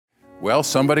Well,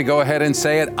 somebody go ahead and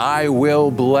say it. I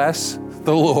will bless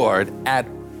the Lord at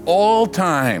all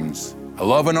times. I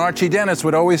love when Archie Dennis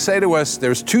would always say to us,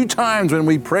 there's 2 times when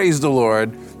we praise the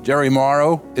Lord. Jerry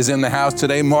Morrow is in the house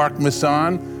today, Mark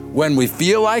Masson, when we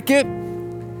feel like it,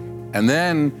 and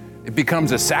then it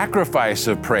becomes a sacrifice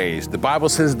of praise. The Bible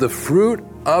says the fruit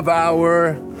of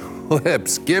our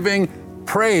lips, giving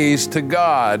praise to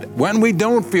God. When we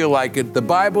don't feel like it, the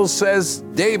Bible says,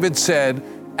 David said,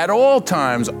 at all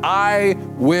times, I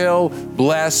will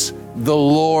bless the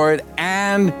Lord,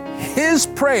 and His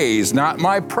praise, not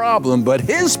my problem, but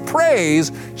His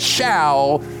praise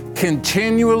shall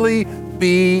continually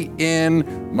be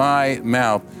in my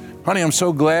mouth. Honey, I'm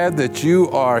so glad that you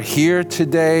are here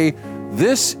today.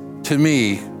 This, to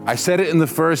me, I said it in the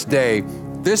first day,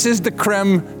 this is the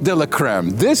creme de la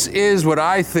creme. This is what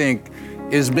I think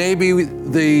is maybe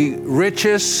the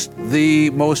richest, the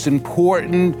most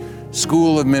important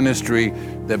school of ministry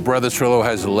that Brother Cirillo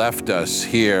has left us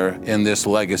here in this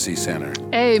Legacy Center.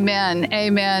 Amen,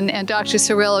 amen. And Dr.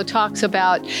 Cirillo talks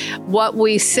about what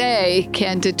we say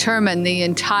can determine the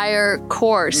entire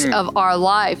course of our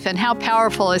life. And how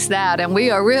powerful is that? And we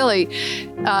are really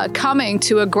coming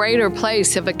to a greater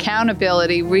place of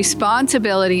accountability,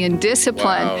 responsibility, and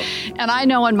discipline. Wow. And I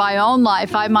know in my own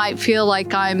life, I might feel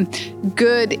like I'm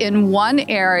good in one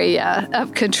area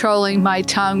of controlling my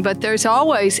tongue, but there's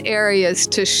always areas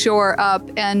to shore up.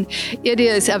 And it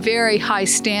is a very high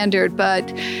standard, but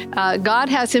God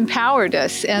has empowered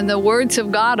us, and the words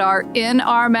of God are in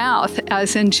our mouth,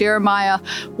 as in Jeremiah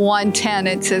 1:10,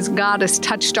 it says, God has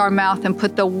touched our mouth and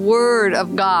put the word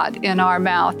of God in our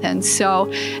mouth. And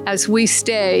so as we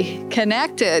stay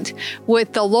connected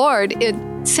with the Lord, it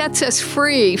sets us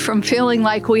free from feeling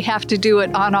like we have to do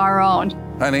it on our own.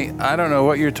 Honey, I don't know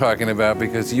what you're talking about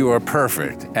because you are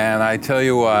perfect. And I tell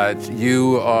you what,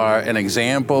 you are an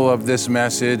example of this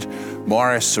message.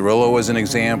 Morris Cirillo was an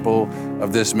example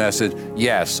of this message.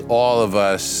 Yes, all of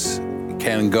us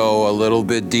can go a little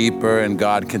bit deeper and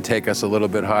God can take us a little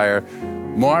bit higher.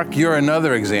 Mark, you're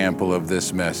another example of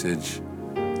this message.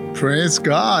 Praise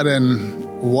God, and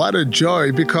what a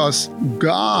joy, because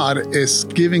God is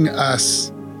giving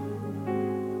us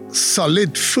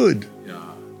solid food.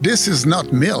 This is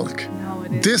not milk. No,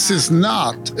 it is This not. is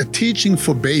not a teaching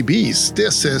for babies.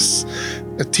 This is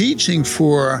a teaching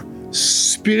for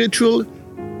spiritual,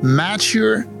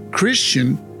 mature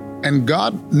Christian. And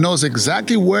God knows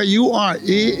exactly where you are.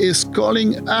 He is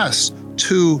calling us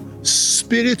to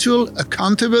spiritual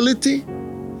accountability,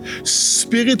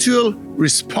 spiritual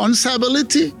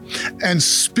responsibility, and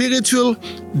spiritual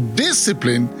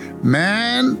discipline.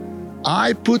 Man,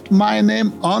 I put my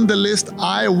name on the list.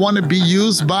 I want to be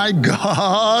used by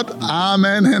God.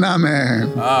 Amen and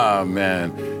amen.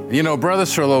 Amen. You know, Brother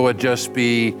Cirillo would just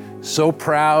be so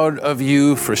proud of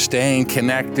you for staying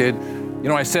connected. You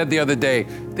know, I said the other day,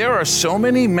 there are so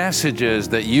many messages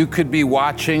that you could be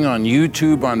watching on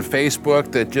YouTube, on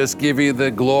Facebook, that just give you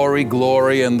the glory,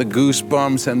 and the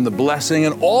goosebumps and the blessing,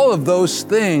 and all of those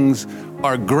things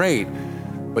are great.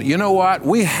 But you know what?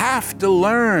 We have to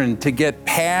learn to get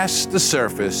past the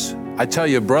surface. I tell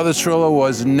you, Brother Cirillo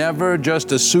was never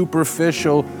just a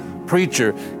superficial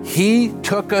preacher. He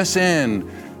took us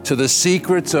in to the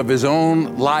secrets of his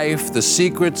own life, the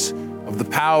secrets of the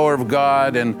power of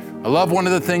God. And I love one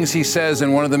of the things he says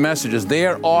in one of the messages,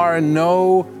 there are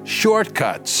no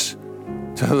shortcuts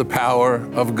to the power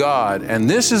of God. And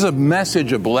this is a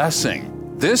message of blessing.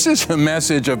 This is a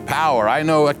message of power. I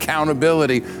know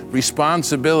accountability,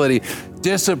 responsibility,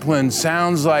 discipline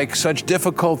sounds like such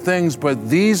difficult things, but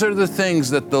these are the things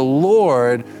that the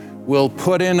Lord will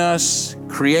put in us,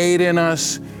 create in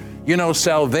us. You know,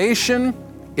 salvation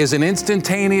is an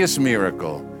instantaneous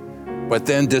miracle, but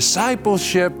then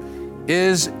discipleship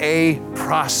is a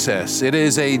process. It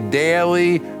is a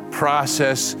daily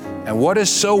process. And what is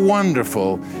so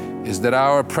wonderful is that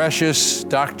our precious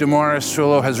Dr. Morris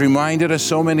Cirillo has reminded us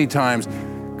so many times,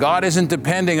 God isn't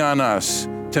depending on us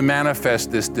to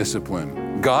manifest this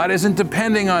discipline. God isn't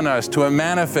depending on us to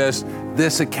manifest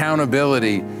this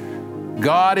accountability.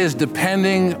 God is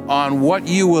depending on what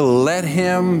you will let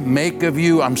Him make of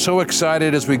you. I'm so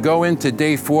excited as we go into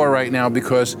day 4 right now,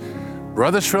 because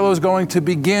Brother Cirillo is going to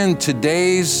begin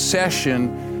today's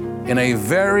session in a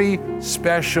very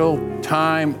special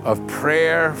time of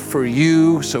prayer for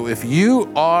you. So if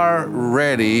you are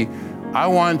ready, I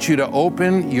want you to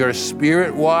open your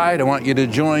spirit wide. I want you to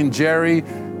join Jerry,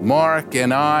 Mark,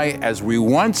 and I as we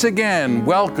once again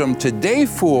welcome to day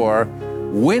 4,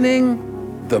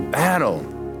 Winning the Battle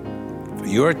for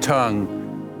Your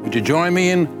Tongue. Would you join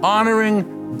me in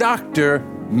honoring Dr.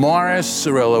 Morris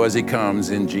Cirillo as he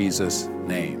comes in Jesus'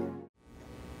 name?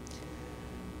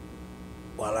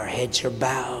 while our heads are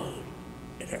bowed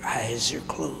and our eyes are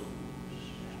closed.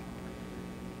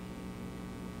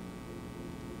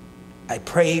 I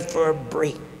pray for a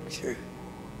breakthrough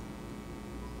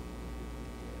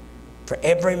for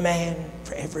every man,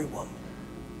 for every woman,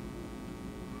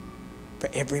 for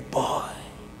every boy,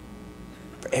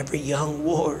 for every young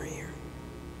warrior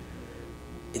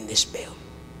in this building.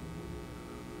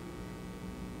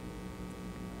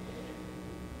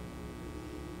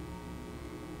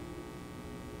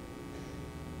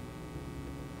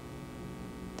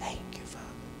 Thank you, Father.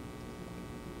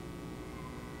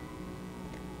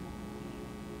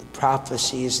 The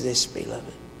prophecy is this,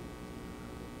 beloved.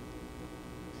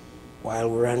 While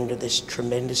we're under this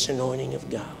tremendous anointing of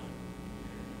God,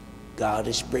 God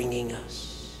is bringing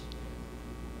us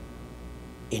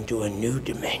into a new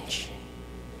dimension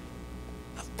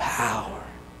of power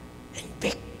and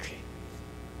victory,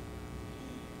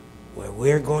 where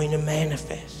we're going to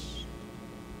manifest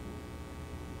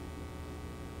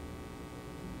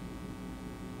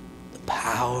the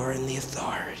power and the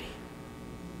authority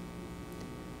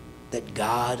that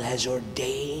God has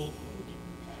ordained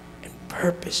and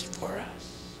purposed for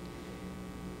us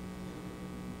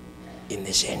in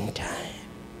this end time.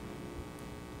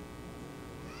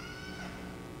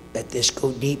 Let this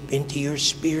go deep into your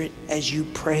spirit as you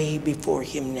pray before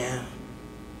Him now.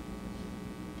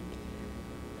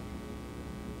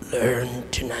 Learn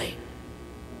tonight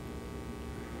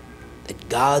that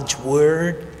God's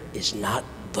word is not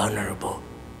vulnerable.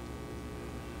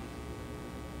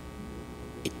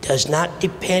 It does not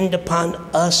depend upon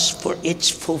us for its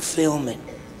fulfillment.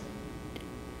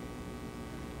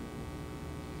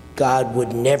 God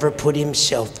would never put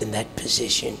Himself in that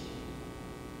position.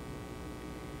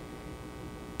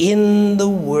 In the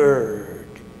Word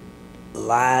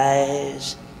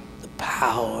lies the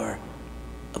power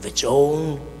of its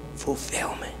own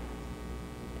fulfillment.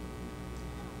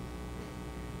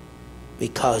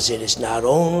 Because it is not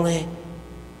only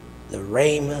the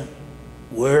Rhema,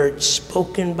 word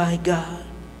spoken by God,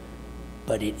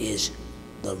 but it is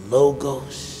the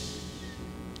Logos.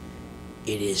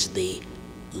 It is the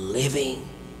living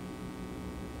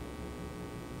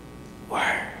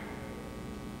Word.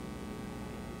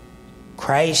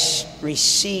 Christ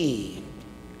received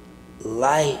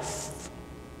life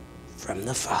from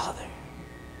the Father.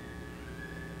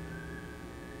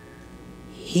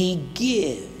 He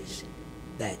gives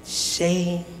that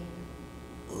same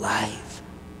life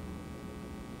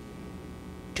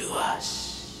to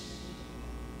us.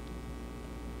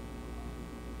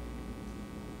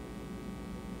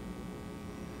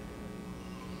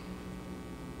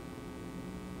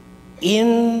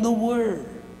 In the Word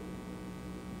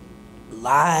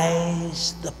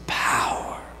lies the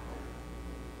power,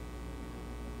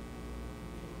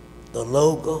 the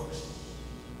Logos.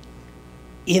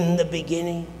 In the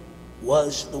beginning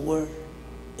was the Word.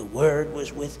 The Word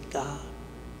was with God.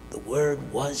 The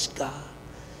Word was God.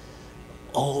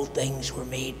 All things were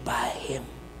made by Him.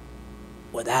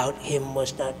 Without Him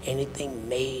was not anything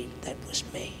made that was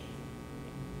made.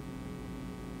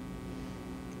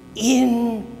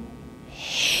 In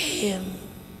Him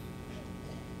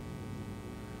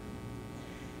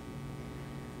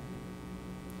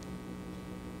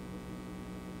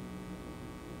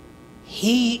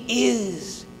He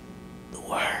is the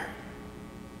Word.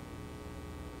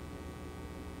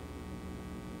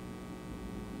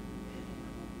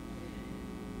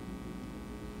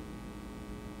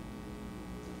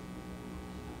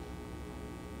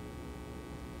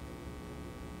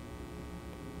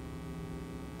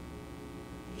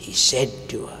 He said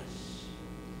to us,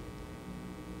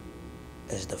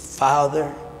 as the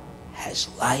Father has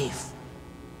life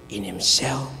in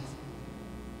Himself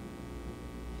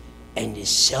and is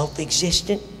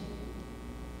self-existent,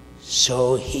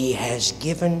 so He has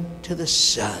given to the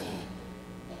Son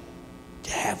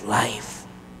to have life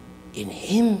in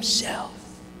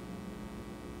Himself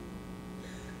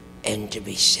and to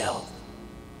be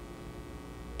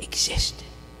self-existent.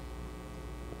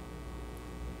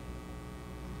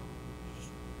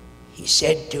 He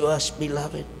said to us,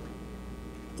 beloved,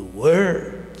 the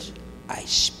words I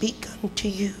speak unto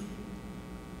you,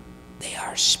 they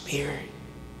are spirit,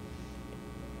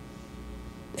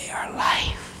 they are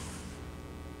life.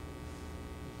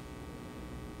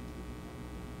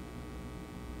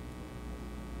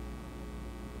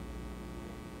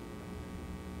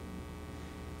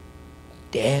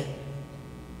 Death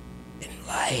and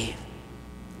life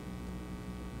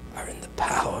are in the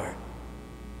power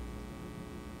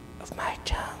of my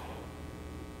tongue.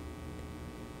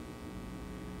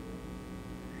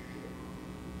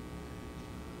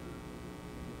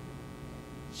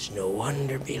 It's no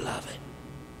wonder, beloved,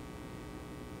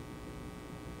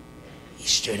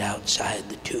 stood outside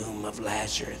the tomb of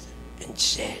Lazarus and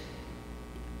said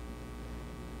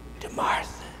to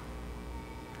Martha,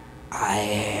 I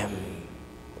am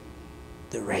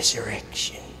the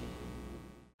resurrection.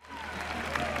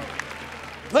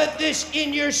 Put this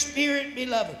in your spirit,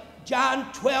 beloved.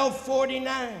 John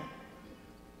 12:49.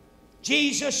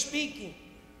 Jesus speaking.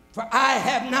 For I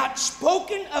have not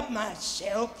spoken of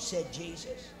myself, said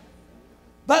Jesus,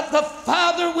 but the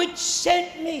Father which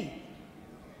sent me,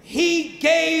 he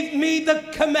gave me the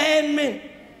commandment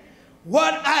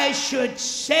what I should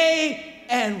say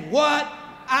and what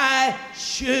I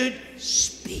should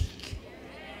speak.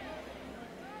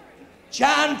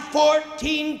 John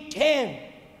 14:10.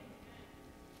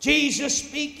 Jesus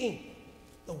speaking.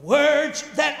 The words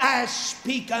that I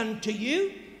speak unto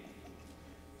you,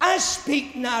 I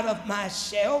speak not of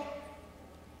myself,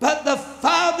 but the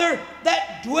Father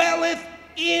that dwelleth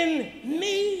in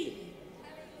me.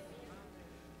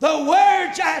 The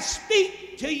words I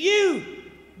speak to you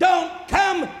don't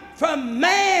come from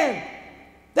man.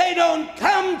 They don't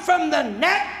come from the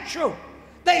natural.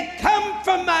 They come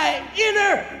from my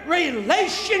inner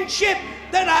relationship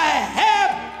that I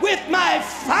have with my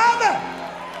Father.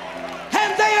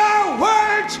 And they are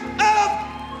words of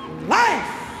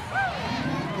life.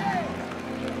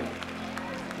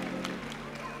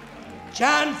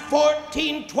 John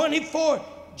 14:24,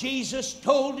 Jesus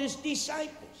told his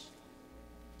disciples,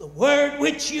 the word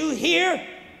which you hear,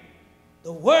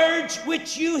 the words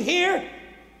which you hear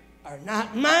are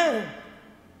not mine,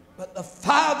 but the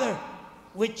Father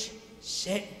which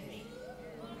sent me.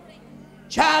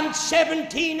 John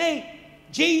 17:8,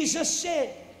 Jesus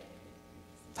said,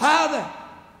 Father,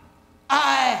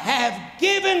 I have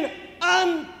given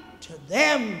unto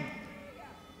them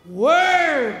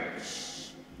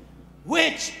words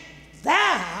which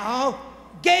thou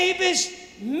gavest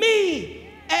me,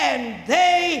 and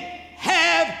they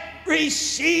have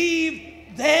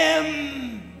received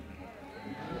them.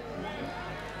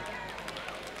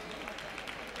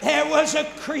 There was a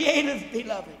creative,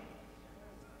 beloved,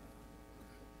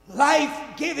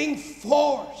 life-giving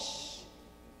force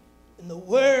in the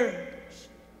words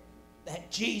that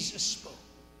Jesus spoke.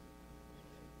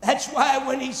 That's why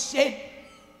when he said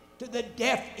to the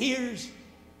deaf ears,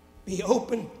 be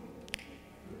open,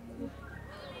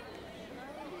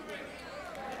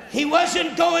 he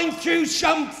wasn't going through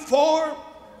some form.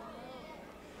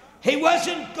 He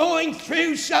wasn't going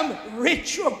through some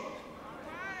ritual.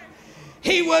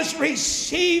 He was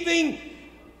receiving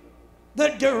the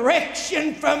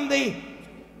direction from the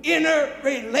inner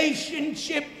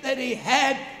relationship that he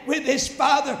had with his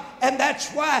Father. And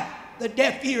that's why the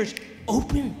deaf ears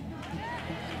open.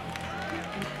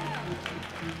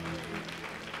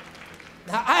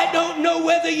 Now, I don't know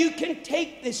whether you can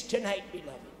take this tonight,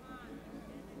 beloved.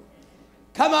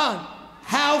 Come on.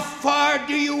 How far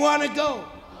do you want to go?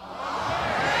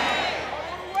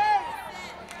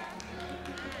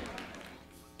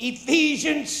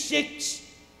 Ephesians 6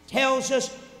 tells us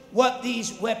what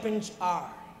these weapons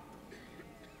are.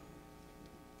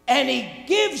 And he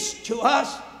gives to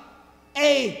us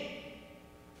a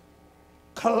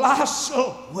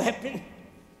colossal weapon.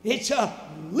 It's a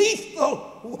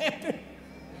lethal weapon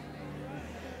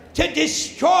to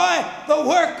destroy the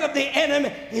work of the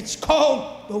enemy. It's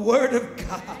called the Word of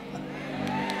God.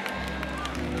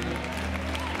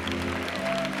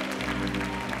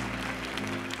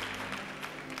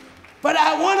 But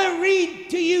I want to read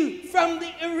to you from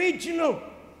the original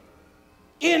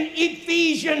in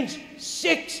Ephesians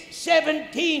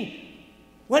 6:17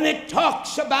 when it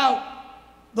talks about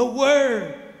the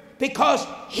Word, because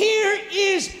here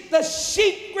is the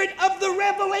secret of the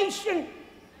revelation.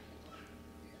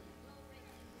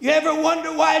 You ever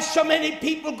wonder why so many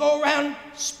people go around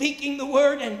speaking the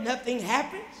Word and nothing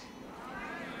happens?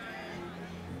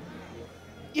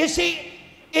 You see,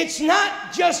 it's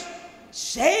not just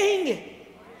saying it.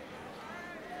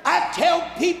 I tell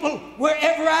people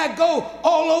wherever I go,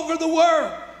 all over the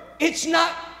world, it's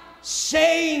not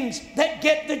sayings that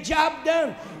get the job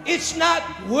done. It's not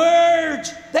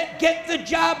words that get the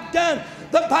job done.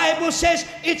 The Bible says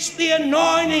it's the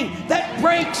anointing that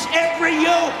breaks every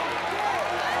yoke.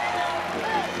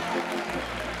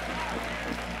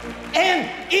 And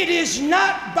it is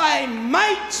not by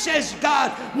might, says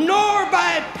God, nor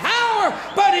by power,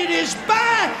 but it is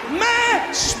by my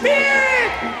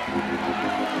Spirit.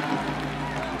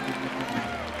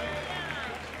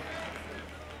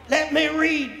 Let me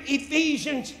read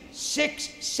Ephesians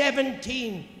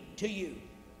 6:17 to you.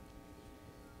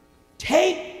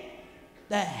 Take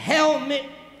the helmet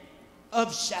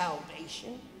of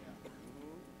salvation.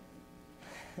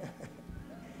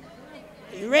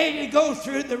 You ready to go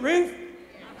through the roof?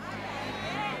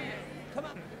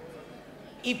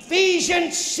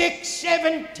 Ephesians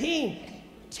 6:17.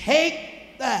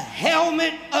 Take the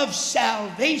helmet of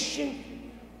salvation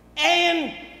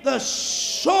and the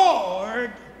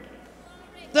sword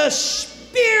the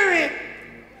Spirit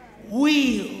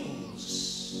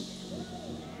wields,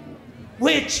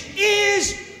 which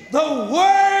is the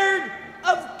Word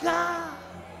of God.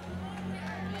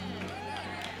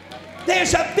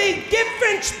 There's a big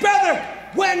difference, brother,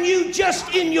 when you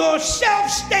just in yourself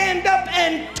stand up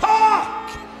and talk.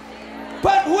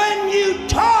 But when you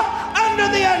talk under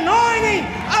the anointing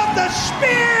of the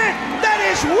Spirit that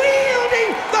is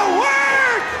wielding the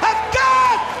Word of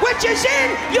God, which is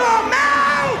in your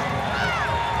mouth.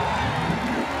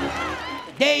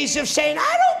 The days of saying,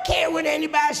 I don't care what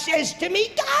anybody says to me,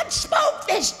 God spoke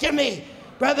this to me.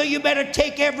 Brother, you better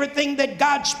take everything that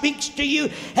God speaks to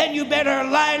you and you better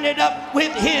line it up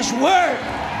with His Word.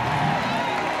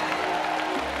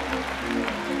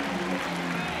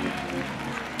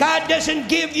 God doesn't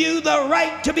give you the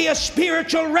right to be a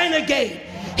spiritual renegade.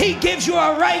 He gives you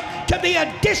a right to be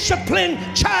a disciplined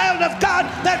child of God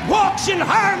that walks in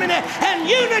harmony and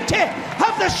unity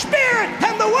of the Spirit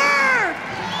and the Word.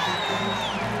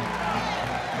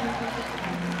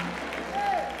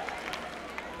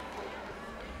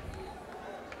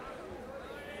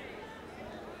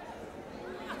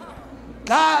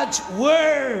 God's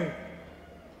Word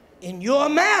in your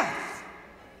mouth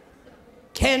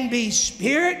can be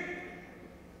spirit,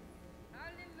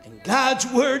 and God's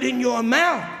Word in your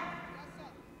mouth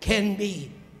can be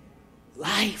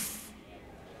life.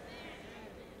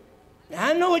 Now,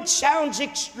 I know it sounds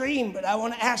extreme, but I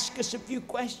want to ask us a few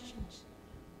questions.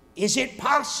 Is it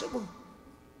possible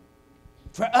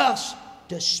for us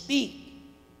to speak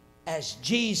as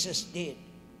Jesus did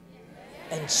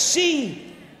and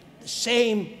see the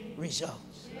same results?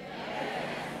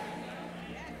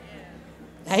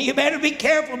 Now, you better be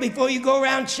careful before you go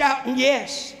around shouting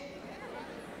yes.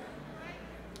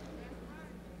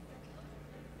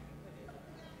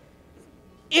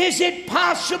 Is it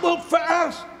possible for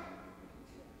us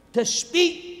to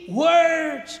speak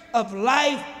words of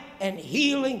life and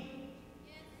healing?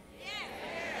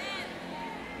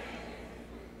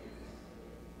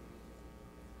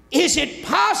 Is it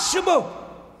possible?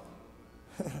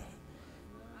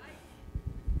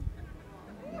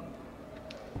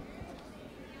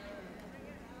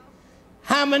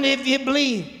 How many of you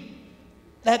believe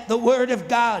that the Word of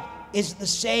God is the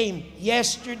same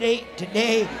yesterday,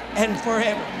 today, and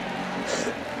forever?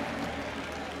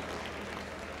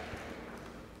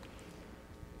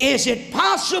 Is it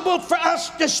possible for us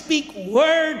to speak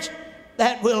words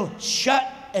that will shut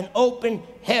and open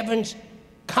heavens,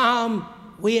 calm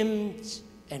winds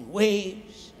and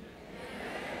waves?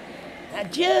 Now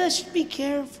just be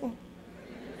careful.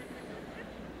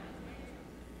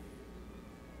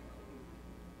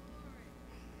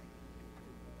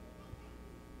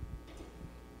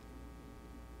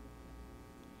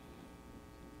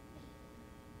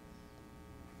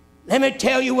 Let me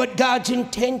tell you what God's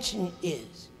intention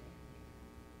is.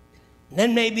 And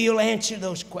then maybe you'll answer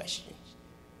those questions.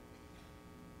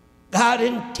 God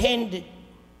intended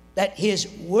that His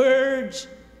words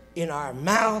in our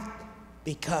mouth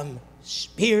become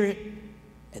spirit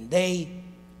and they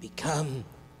become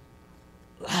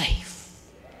life.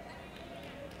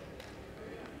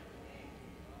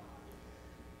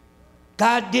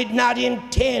 God did not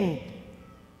intend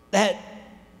that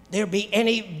there be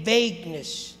any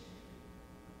vagueness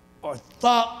or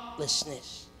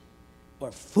thoughtlessness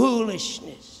or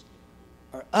foolishness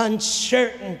or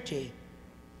uncertainty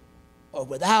or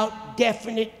without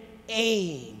definite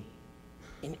aim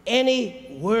in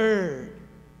any word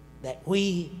that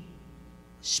we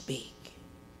speak.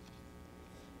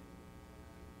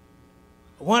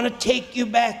 I want to take you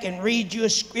back and read you a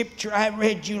scripture I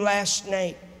read you last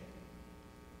night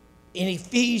in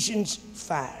Ephesians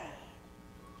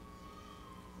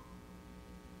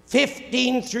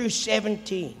 5:15 through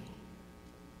 17.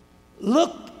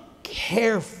 Look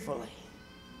carefully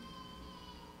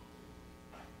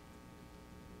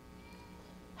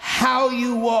how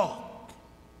you walk.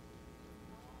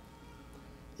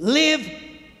 Live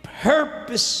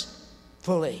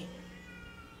purposefully,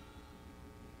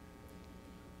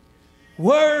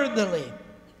 worthily,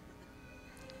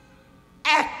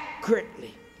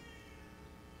 accurately,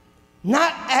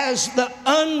 not as the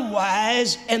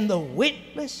unwise and the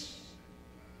witless,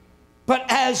 but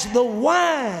as the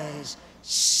wise,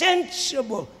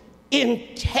 sensible,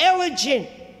 intelligent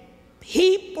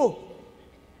people,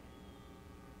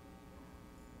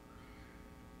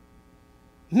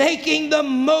 making the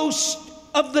most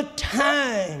of the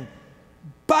time,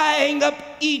 buying up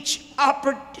each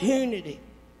opportunity,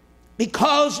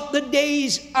 because the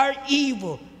days are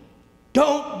evil.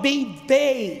 Don't be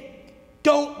vague.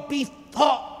 Don't be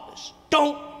thoughtless.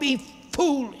 Don't be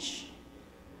foolish.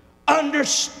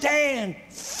 Understand,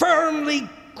 firmly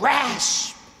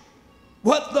grasp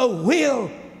what the will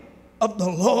of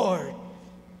the Lord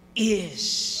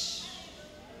is.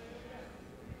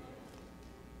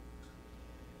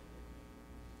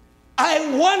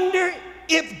 I wonder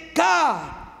if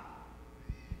God,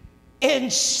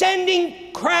 in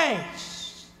sending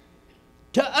Christ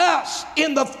to us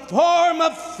in the form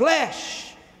of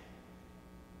flesh,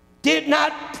 did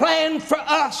not plan for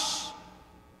us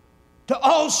to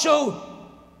also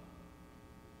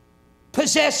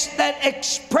possess that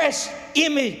express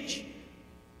image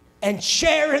and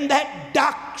share in that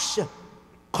doxa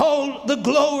called the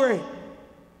glory,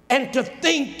 and to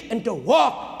think and to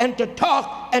walk and to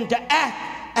talk and to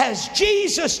act as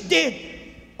Jesus did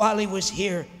while he was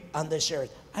here on this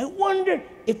earth. I wonder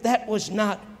if that was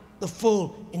not the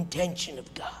full intention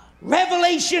of God.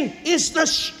 Revelation is the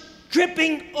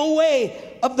stripping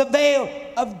away of the veil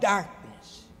of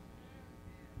darkness.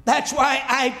 That's why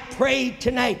I pray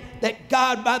tonight that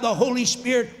God, by the Holy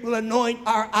Spirit, will anoint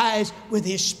our eyes with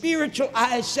his spiritual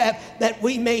eye salve, that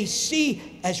we may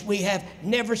see as we have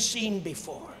never seen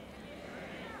before.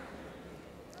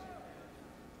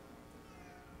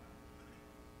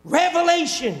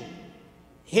 Revelation,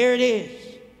 here it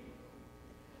is.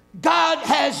 God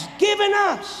has given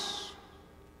us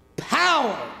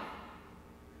power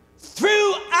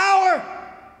through our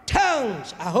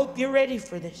tongues. I hope you're ready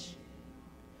for this.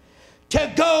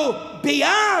 To go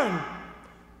beyond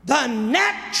the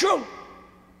natural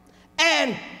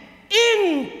and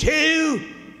into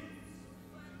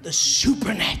the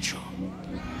supernatural.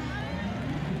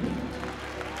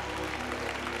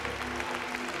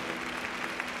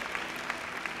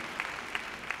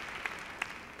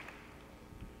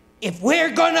 If we're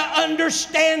going to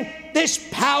understand this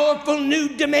powerful new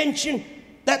dimension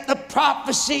that the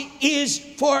prophecy is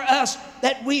for us,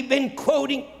 that we've been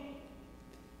quoting,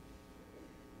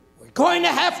 we're going to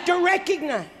have to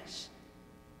recognize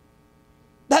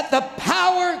that the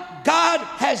power God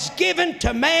has given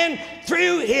to man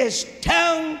through his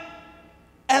tongue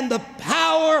and the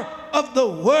power of the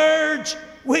words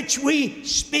which we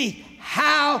speak,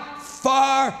 how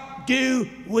far do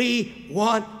we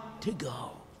want to go?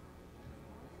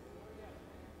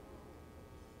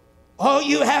 All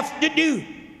you have to do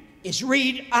is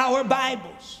read our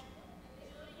Bibles.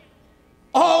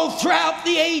 All throughout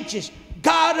the ages,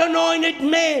 God anointed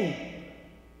men.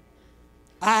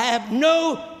 I have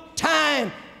no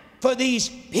time for these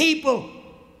people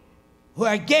who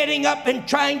are getting up and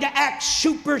trying to act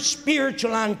super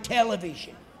spiritual on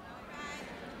television.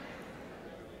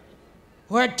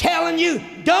 Who are telling you,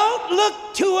 don't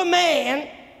look to a man,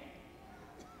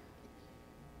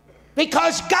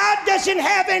 because God doesn't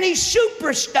have any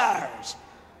superstars.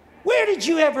 Where did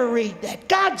you ever read that?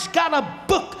 God's got a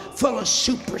book full of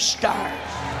superstars.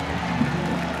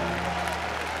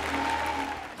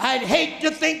 I'd hate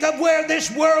to think of where this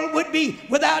world would be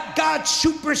without God's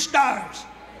superstars.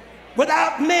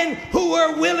 Without men who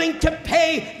are willing to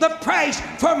pay the price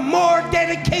for more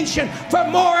dedication, for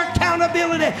more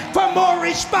accountability, for more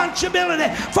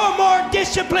responsibility, for more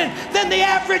discipline than the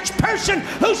average person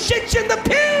who sits in the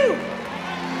pew.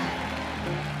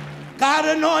 God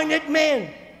anointed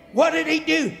men. What did he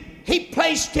do? He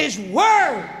placed his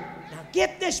word. Now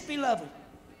get this, beloved.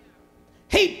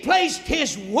 He placed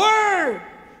his word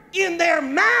in their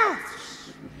mouths.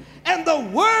 And the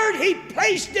word he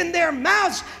placed in their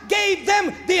mouths gave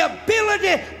them the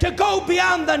ability to go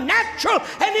beyond the natural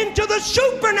and into the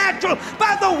supernatural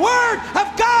by the word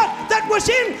of God that was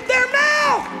in their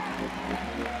mouth.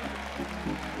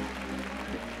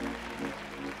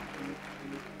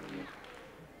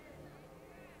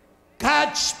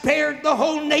 God spared the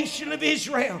whole nation of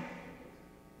Israel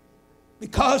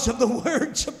because of the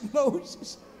words of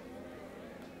Moses.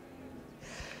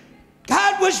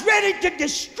 God was ready to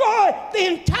destroy the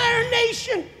entire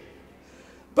nation.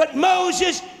 But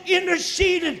Moses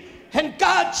interceded and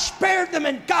God spared them.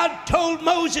 And God told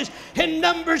Moses in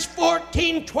Numbers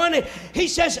 14:20, he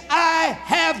says, I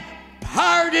have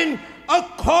pardoned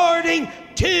according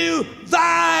to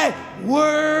thy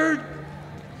word.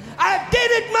 I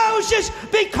did it, Moses,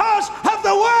 because of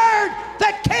the word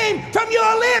that came from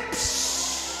your lips.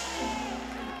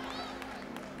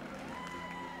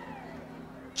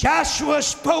 Joshua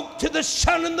spoke to the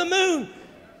sun and the moon,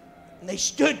 and they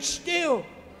stood still.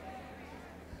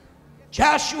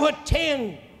 Joshua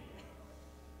 10.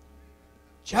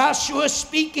 Joshua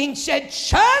speaking said,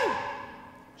 Sun,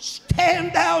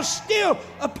 stand thou still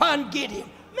upon Gideon.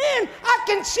 Man, I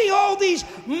can see all these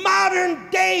modern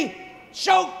day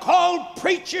so-called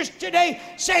preachers today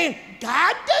saying,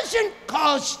 God doesn't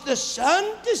cause the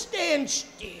sun to stand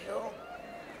still.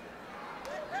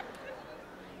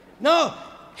 No,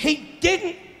 he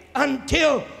didn't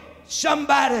until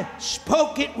somebody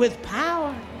spoke it with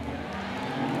power.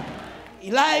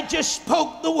 Elijah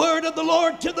spoke the word of the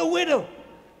Lord to the widow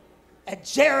at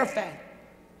Zarephath.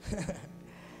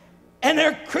 And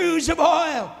her cruse of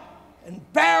oil and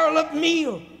barrel of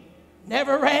meal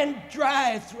never ran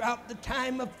dry throughout the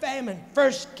time of famine.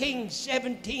 1 Kings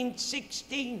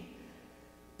 17:16.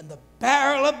 And the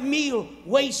barrel of meal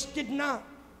wasted not,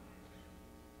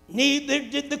 neither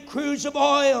did the cruse of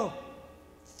oil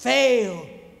fail.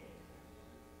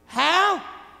 How?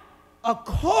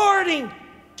 According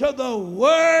to the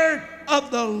word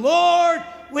of the Lord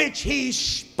which he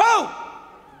spoke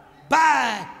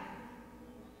by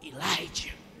Elijah.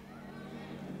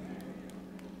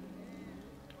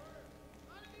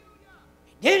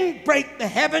 He didn't break the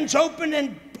heavens open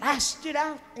and blast it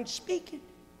out and speak it.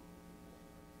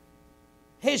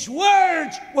 His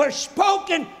words were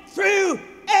spoken through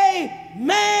a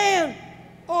man.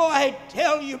 Oh, I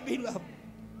tell you, beloved,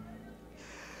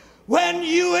 when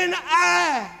you and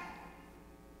I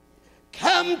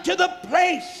come to the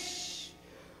place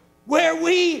where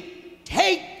we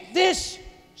take this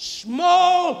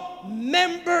small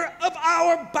member of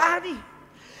our body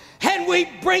and we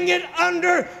bring it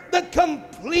under the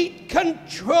complete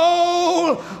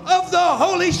control of the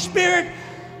Holy Spirit,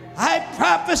 I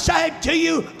prophesy to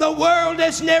you, the world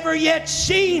has never yet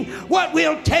seen what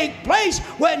will take place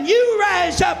when you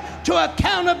rise up to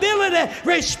accountability,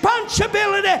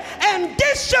 responsibility, and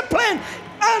discipline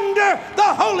under the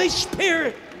Holy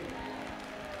Spirit.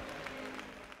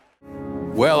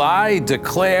 Well, I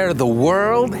declare the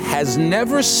world has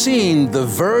never seen the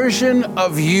version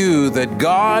of you that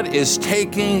God is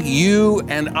taking you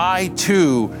and I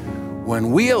to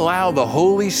when we allow the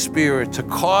Holy Spirit to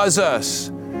cause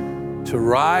us to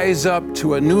rise up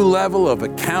to a new level of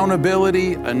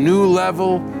accountability, a new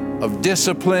level of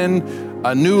discipline,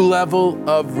 a new level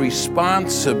of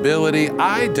responsibility.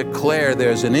 I declare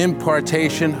there's an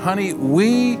impartation. Honey,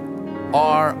 we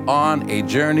are on a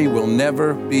journey we'll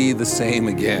never be the same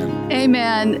again.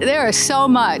 Amen. There is so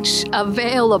much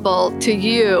available to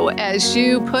you as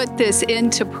you put this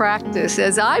into practice.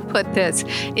 As I put this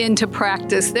into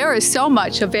practice, there is so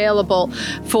much available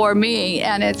for me.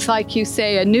 And it's like you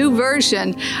say, a new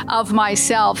version of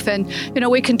myself. And,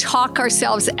 we can talk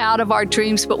ourselves out of our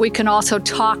dreams, but we can also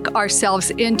talk ourselves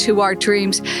into our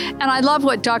dreams. And I love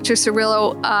what Dr.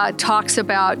 Cirillo talks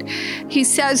about. He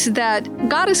says that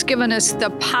God has given us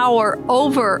the power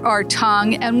over our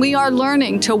tongue, and we are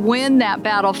learning to win that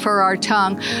battle for our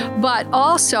tongue. But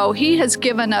also, he has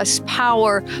given us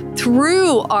power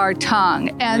through our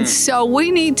tongue. And so we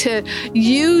need to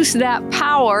use that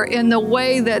power in the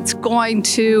way that's going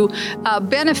to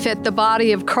benefit the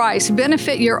body of Christ,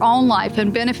 benefit your own life,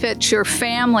 and benefit your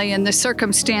family and the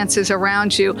circumstances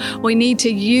around you. We need to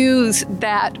use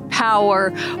that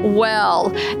power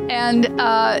well. And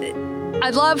I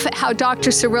love how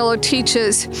Dr. Cirillo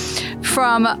teaches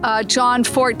from John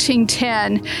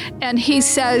 14:10, and he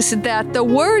says that the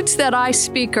words that I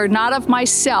speak are not of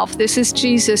myself, this is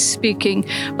Jesus speaking,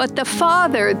 but the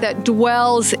Father that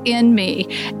dwells in me.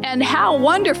 And how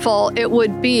wonderful it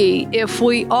would be if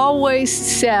we always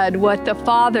said what the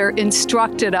Father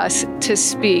instructed us to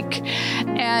speak.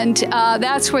 And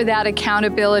that's where that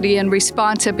accountability and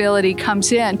responsibility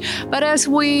comes in. But as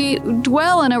we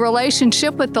dwell in a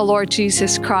relationship with the Lord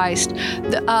Jesus Christ,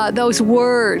 those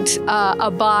words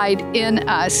abide in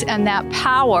us, and that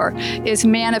power is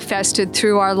manifested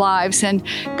through our lives. And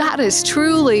God is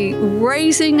truly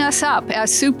raising us up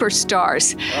as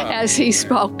superstars, as he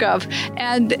spoke of.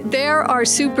 And there are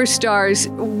superstars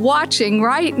watching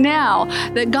right now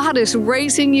that God is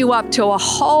raising you up to a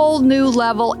whole new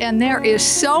level, and there is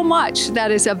so much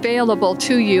that is available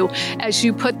to you as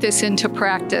you put this into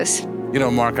practice.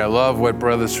 Mark, I love what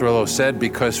Brother Cirillo said,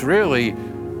 because really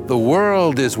the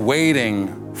world is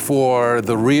waiting for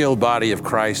the real body of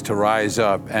Christ to rise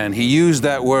up. And he used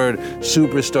that word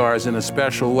superstars in a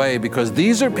special way, because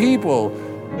these are people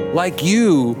like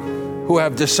you who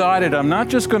have decided, I'm not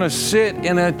just going to sit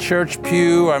in a church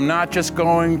pew, I'm not just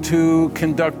going to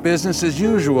conduct business as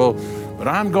usual, but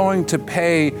I'm going to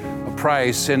pay a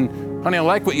price. And honey, I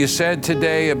like what you said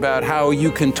today about how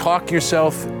you can talk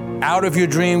yourself out of your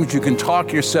dreams, you can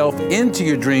talk yourself into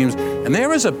your dreams. And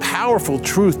there is a powerful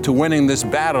truth to winning this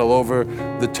battle over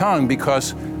the tongue,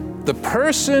 because the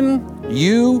person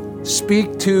you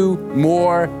speak to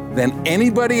more than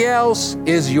anybody else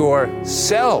is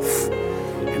yourself.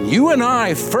 And you and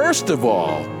I, first of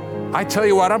all, I tell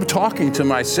you what, I'm talking to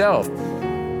myself.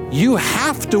 You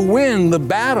have to win the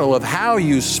battle of how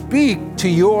you speak to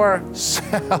yourself.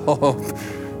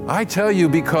 I tell you,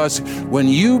 because when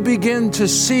you begin to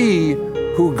see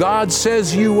who God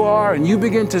says you are, and you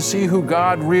begin to see who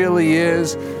God really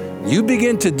is, you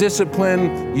begin to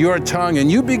discipline your tongue, and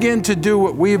you begin to do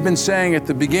what we've been saying at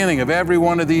the beginning of every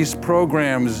one of these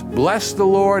programs. Bless the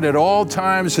Lord at all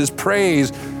times. His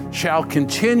praise shall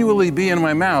continually be in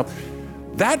my mouth.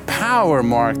 That power,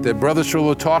 Mark, that Brother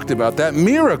Cirillo talked about, that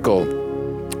miracle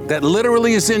that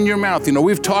literally is in your mouth. You know,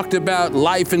 we've talked about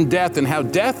life and death and how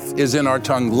death is in our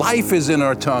tongue, life is in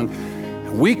our tongue.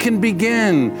 We can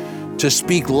begin to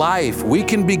speak life. We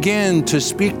can begin to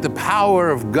speak the power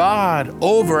of God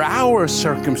over our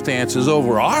circumstances,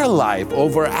 over our life,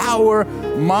 over our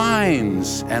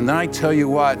minds. And I tell you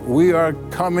what, we are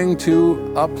coming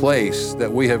to a place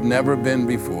that we have never been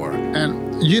before.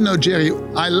 And you know, Jerry,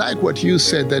 I like what you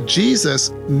said, that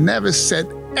Jesus never said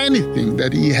anything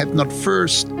that he had not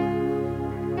first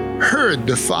heard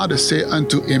the Father say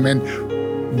unto him. And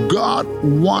God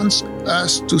wants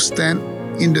us to stand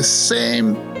in the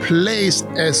same place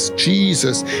as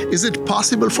Jesus. Is it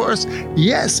possible for us?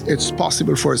 Yes, it's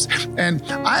possible for us. And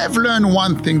I have learned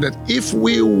one thing, that if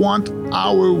we want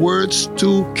our words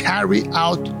to carry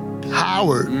out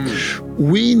power,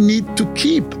 we need to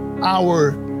keep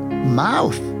our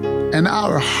mouth and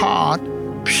our heart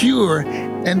pure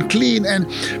and clean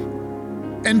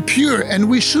and pure. And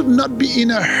we should not be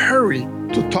in a hurry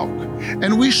to talk.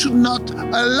 And we should not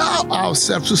allow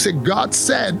ourselves to say God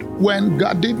said when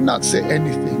God did not say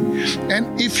anything.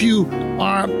 And if you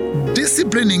are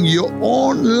disciplining your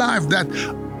own life, that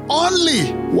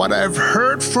only what I've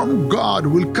heard from God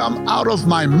will come out of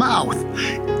my mouth,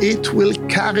 it will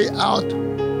carry out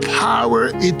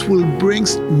power, it will bring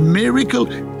miracle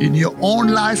in your own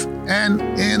life and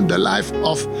in the life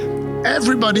of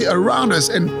everybody around us.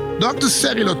 And Dr.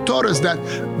 Cirillo taught us that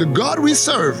the God we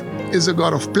serve is a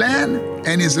God of plan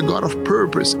and is a God of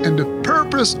purpose. And the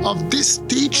purpose of this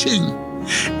teaching,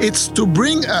 it's to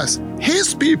bring us,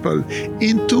 his people,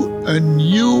 into a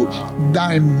new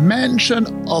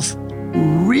dimension of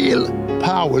real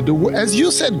power. As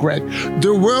you said, Greg,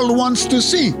 the world wants to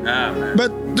see,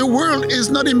 but the world is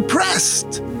not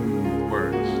impressed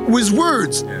with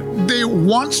words. They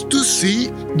want to see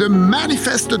the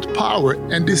manifested power,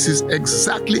 and this is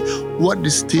exactly what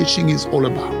this teaching is all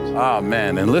about.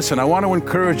 Amen. And listen, I want to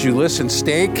encourage you, listen,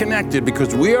 stay connected,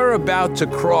 because we are about to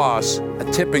cross a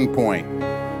tipping point.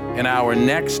 In our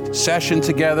next session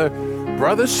together,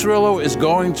 Brother Cirillo is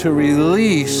going to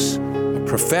release a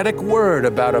prophetic word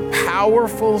about a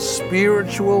powerful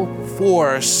spiritual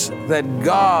force that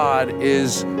God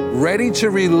is ready to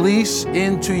release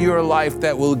into your life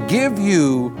that will give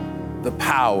you the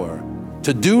power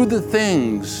to do the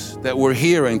things that we're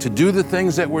hearing, to do the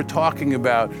things that we're talking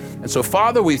about. And so,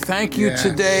 Father, we thank you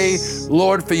today,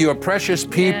 Lord, for your precious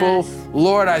people.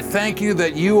 Lord, I thank you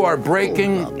that you are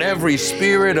breaking every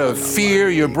spirit of fear.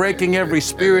 You're breaking every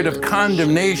spirit of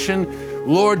condemnation.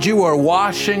 Lord, you are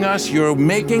washing us. You're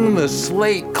making the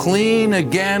slate clean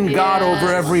again, God,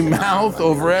 over every mouth,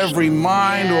 over every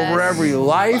mind, over every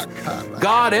life.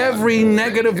 God, every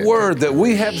negative word that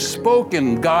we have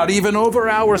spoken, God, even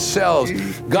over ourselves,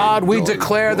 God, we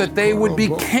declare that they would be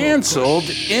canceled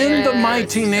in the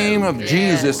mighty name of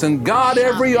Jesus. And God,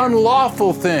 every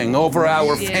unlawful thing over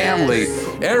our family,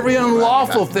 every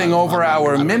unlawful thing over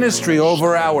our ministry,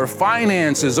 over our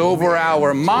finances, over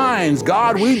our minds,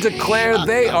 God, we declare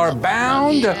they are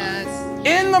bound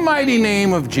in the mighty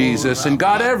name of Jesus. And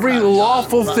God, every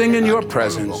lawful thing in your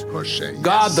presence,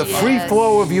 God, the free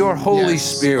flow of your Holy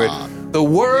Spirit, the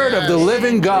word of the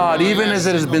living God, even as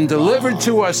it has been delivered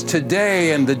to us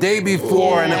today and the day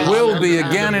before, and it will be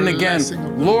again and again,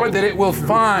 Lord, that it will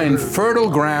find fertile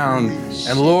ground,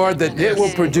 and Lord, that it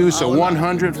will produce a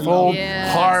 100-fold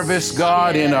harvest,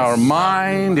 God, in our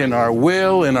mind, in our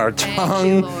will, in our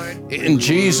tongue, in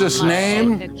Jesus'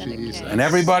 name. And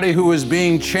everybody who is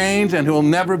being changed and who will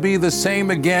never be the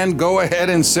same again, go ahead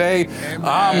and say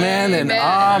amen and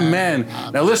amen.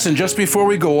 Now listen, just before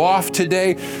we go off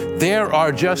today, there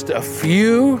are just a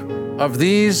few of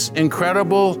these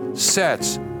incredible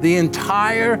sets. The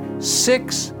entire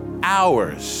 6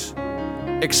 hours.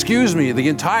 The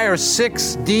entire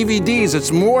 6 DVDs,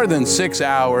 it's more than 6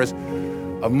 hours,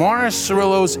 of Morris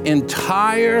Cirillo's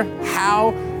entire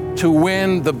How to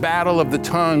Win the Battle of the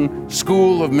Tongue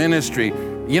School of Ministry.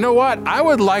 You know what? I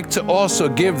would like to also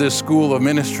give this School of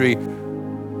Ministry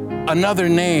another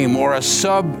name or a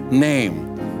sub-name.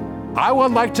 I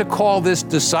would like to call this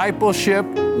Discipleship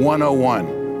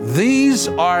 101. These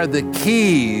are the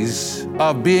keys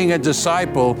of being a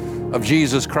disciple of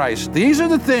Jesus Christ. These are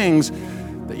the things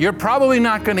that you're probably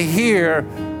not going to hear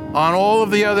on all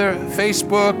of the other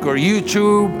Facebook or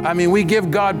YouTube. I mean, we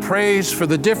give God praise for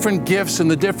the different gifts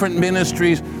and the different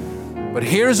ministries, but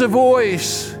here's a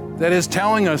voice that is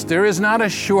telling us there is not a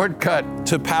shortcut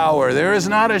to power. There is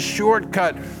not a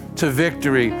shortcut to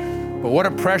victory. But what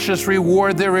a precious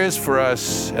reward there is for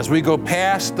us as we go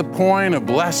past the point of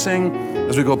blessing,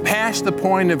 as we go past the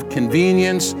point of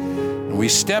convenience, and we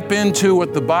step into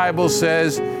what the Bible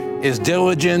says is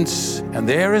diligence, and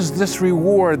there is this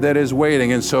reward that is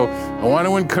waiting. And so I want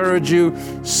to encourage you,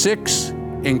 6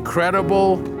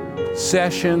 incredible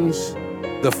sessions,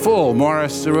 the full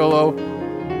Morris Cerullo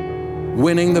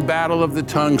Winning the Battle of the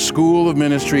Tongue School of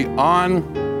Ministry on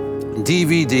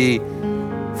DVD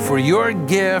for your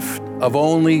gift of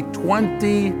only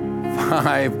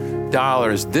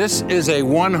 $25. This is a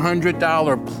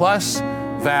 $100 plus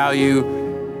value.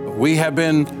 We have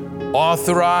been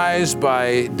authorized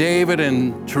by David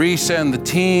and Teresa and the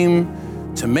team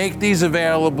to make these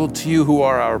available to you who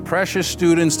are our precious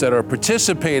students that are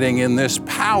participating in this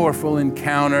powerful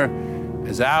encounter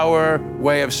as our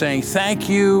way of saying thank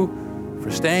you for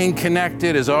staying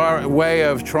connected, as our way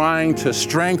of trying to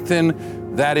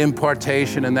strengthen that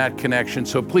impartation and that connection.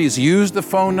 So please use the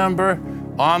phone number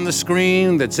on the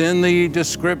screen that's in the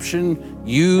description.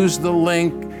 Use the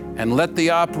link and let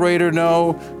the operator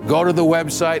know. Go to the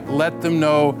website, let them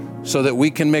know so that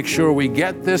we can make sure we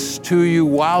get this to you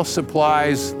while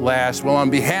supplies last. Well,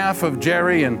 on behalf of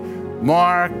Jerry and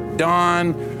Mark,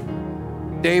 Don,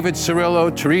 David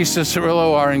Cerullo, Teresa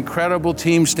Cerullo, our incredible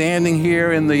team standing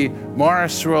here in the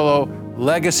Morris Cerullo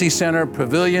Legacy Center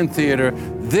Pavilion Theater,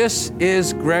 this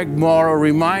is Greg Morrow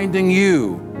reminding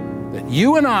you that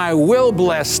you and I will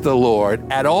bless the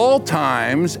Lord at all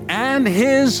times, and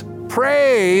His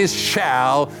praise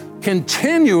shall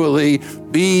continually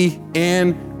be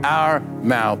in our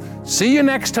mouth. See you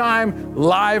next time,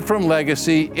 live from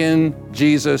Legacy, in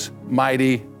Jesus'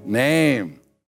 mighty name.